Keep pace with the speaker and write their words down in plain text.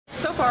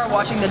far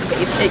watching the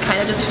debates, it kind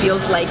of just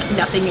feels like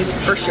nothing is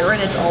for sure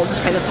and it's all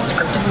just kind of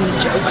scripted and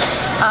a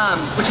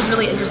joke, which is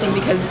really interesting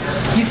because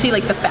you see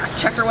like the fact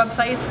checker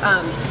websites,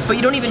 but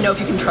you don't even know if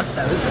you can trust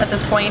those at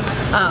this point.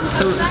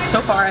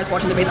 So far as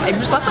watching debates, I'm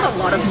just left with a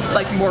lot of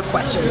like more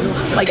questions.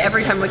 Like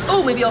every time, like,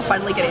 oh, maybe I'll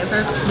finally get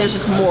answers. There's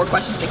just more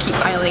questions that keep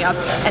piling up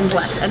and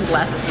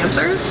less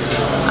answers,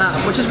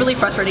 which is really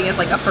frustrating as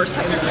like a first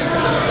time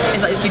voter.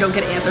 Is like you don't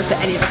get answers to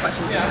any of the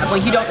questions you have.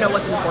 Like you don't know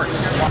what's important.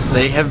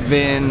 They have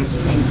been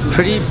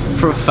pretty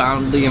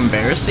profoundly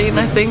embarrassing,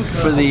 I think,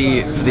 for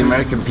the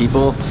American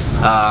people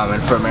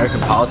and for American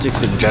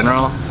politics in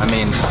general. I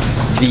mean,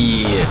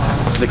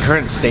 the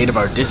current state of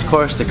our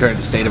discourse, the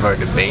current state of our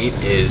debate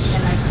is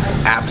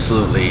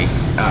absolutely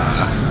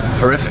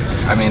horrific.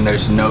 I mean,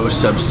 there's no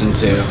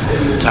substantive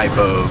type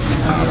of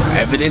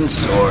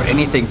evidence or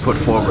anything put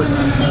forward.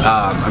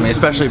 I mean,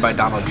 especially by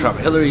Donald Trump.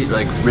 Hillary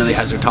like really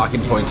has her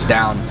talking points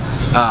down.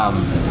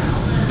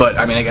 But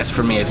I mean, I guess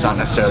for me, it's not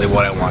necessarily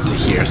what I want to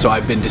hear. So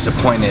I've been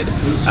disappointed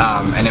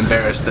and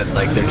embarrassed that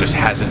like there just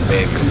hasn't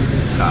been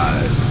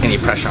any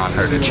pressure on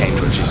her to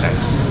change what she's saying.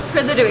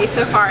 For the debate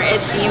so far,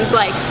 it seems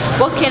like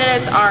both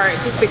candidates are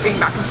just bickering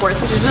back and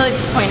forth, which is really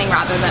disappointing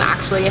rather than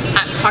actually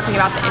talking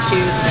about the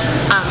issues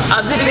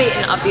of the debate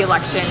and of the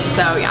election.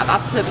 So yeah,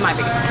 that's my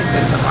biggest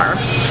concern so far.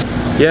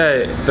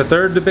 Yeah, the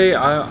third debate,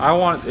 I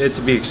want it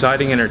to be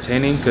exciting,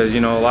 entertaining, because you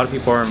know a lot of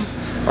people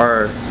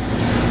are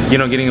you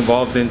know getting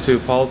involved into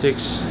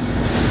politics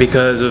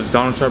because of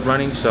Donald Trump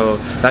running, so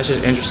that's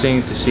just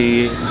interesting to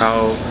see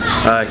how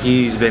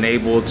he's been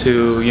able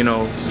to, you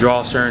know,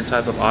 draw a certain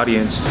type of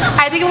audience.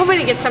 I think I'm hoping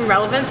to get some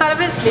relevance out of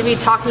it, maybe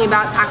talking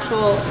about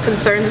actual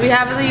concerns we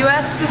have in the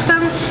US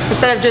system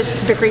instead of just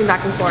bickering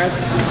back and forth.